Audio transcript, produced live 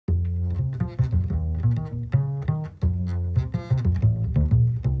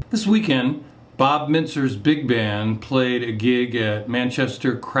This weekend, Bob Mintzer's big band played a gig at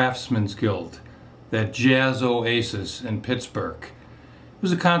Manchester Craftsman's Guild, that jazz oasis in Pittsburgh. It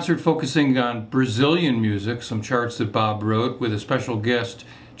was a concert focusing on Brazilian music, some charts that Bob wrote, with a special guest,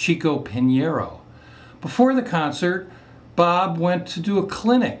 Chico Pinheiro. Before the concert, Bob went to do a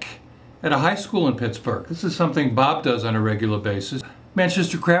clinic at a high school in Pittsburgh. This is something Bob does on a regular basis.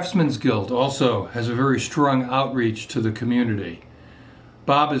 Manchester Craftsman's Guild also has a very strong outreach to the community.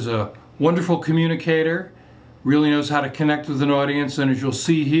 Bob is a wonderful communicator, really knows how to connect with an audience, and as you'll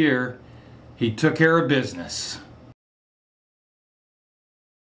see here, he took care of business.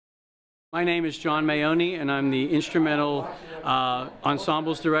 My name is John Mayoni, and I'm the instrumental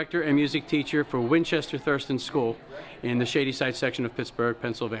ensembles director and music teacher for Winchester Thurston School in the Shadyside section of Pittsburgh,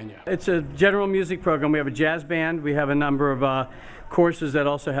 Pennsylvania. It's a general music program. We have a jazz band. We have a number of courses that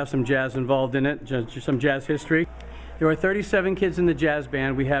also have some jazz involved in it, just some jazz history. There are 37 kids in the jazz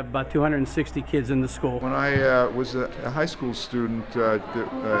band. We have about 260 kids in the school. When I was a high school student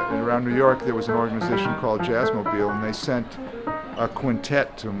around New York, there was an organization called Jazzmobile, and they sent a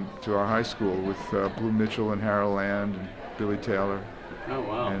quintet to our high school with Blue Mitchell and Harold Land and Billy Taylor. Oh,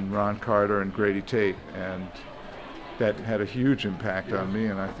 wow. And Ron Carter and Grady Tate, and that had a huge impact on me,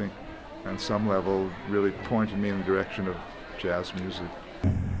 and I think on some level really pointed me in the direction of jazz music.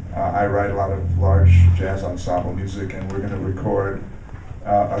 I write a lot of large jazz ensemble music, and we're going to record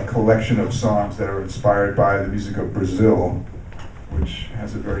a collection of songs that are inspired by the music of Brazil, which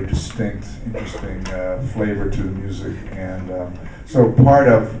has a very distinct, interesting flavor to the music. And so part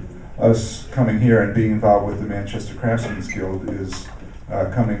of us coming here and being involved with the Manchester Craftsman's Guild is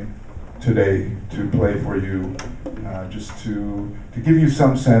coming today to play for you, just to give you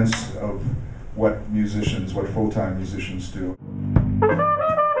some sense of what full-time musicians do.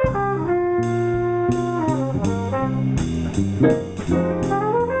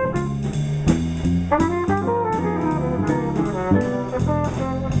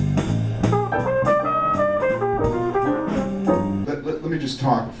 Let me just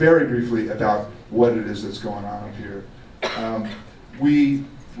talk very briefly about what it is that's going on up here. We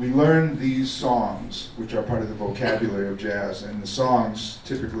learn these songs, which are part of the vocabulary of jazz, and the songs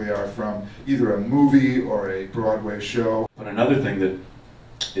typically are from either a movie or a Broadway show. But another thing that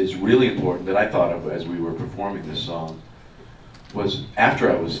is really important that I thought of as we were performing this song was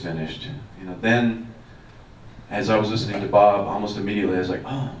after I was finished, then as I was listening to Bob, almost immediately I was like,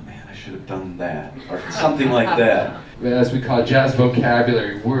 oh man, I should have done that, or something like that. As we call jazz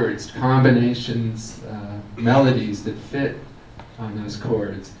vocabulary, words, combinations, melodies that fit on those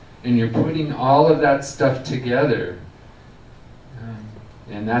chords. And you're putting all of that stuff together,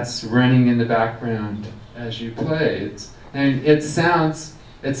 and that's running in the background as you play. It sounds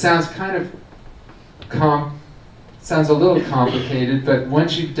kind of sounds a little complicated, but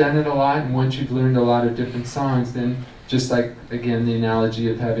once you've done it a lot and once you've learned a lot of different songs, then just like, again, the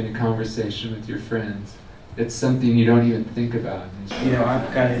analogy of having a conversation with your friends, it's something you don't even think about.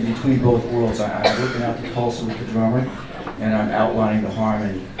 I'm kind of in between both worlds. I'm working out the pulse with the drummer, and I'm outlining the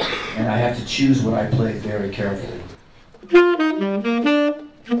harmony, and I have to choose what I play very carefully.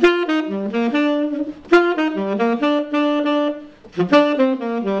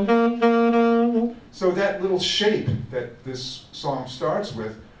 So that little shape that this song starts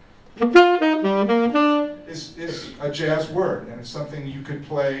with is a jazz word, and it's something you could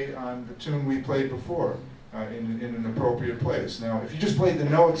play on the tune we played before in an appropriate place. Now, if you just played the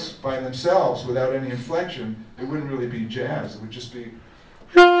notes by themselves without any inflection, it wouldn't really be jazz. It would just be...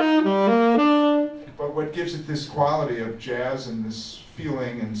 But what gives it this quality of jazz and this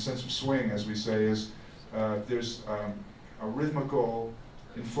feeling and sense of swing, as we say, is there's a rhythmical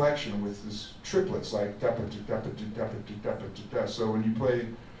inflection with this triplets, like da da da da da da da da. So when you play,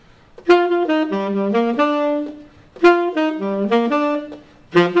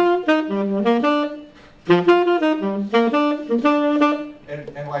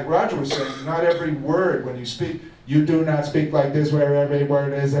 and like Roger was saying, not every word when you speak, you do not speak like this where every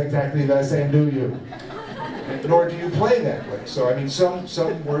word is exactly the same, do you? And nor do you play that way. So I mean, some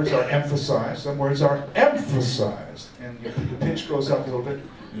words are emphasized, some words are emphasized, and the pitch goes up a little bit.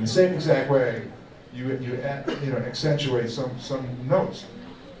 In the same exact way, you accentuate some notes.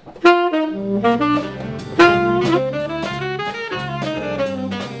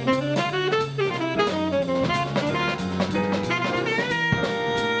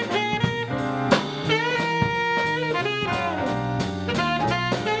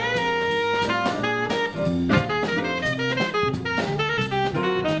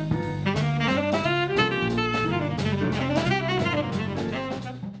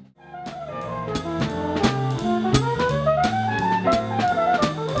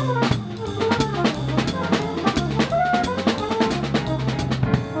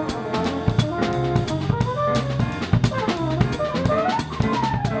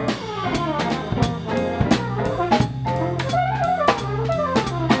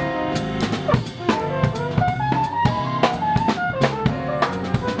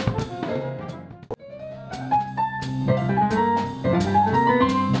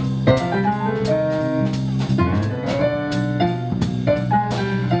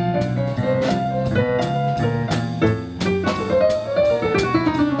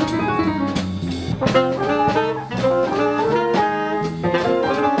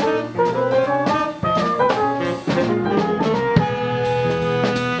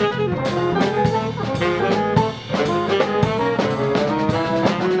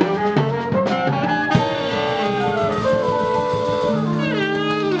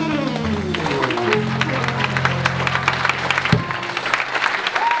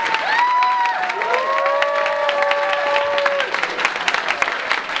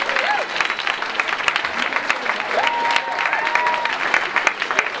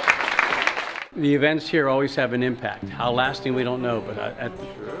 The events here always have an impact. How lasting, we don't know, but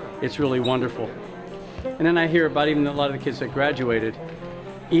it's really wonderful. And then I hear about even a lot of the kids that graduated,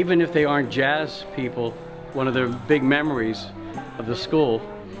 even if they aren't jazz people, one of their big memories of the school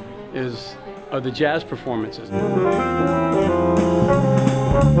are the jazz performances.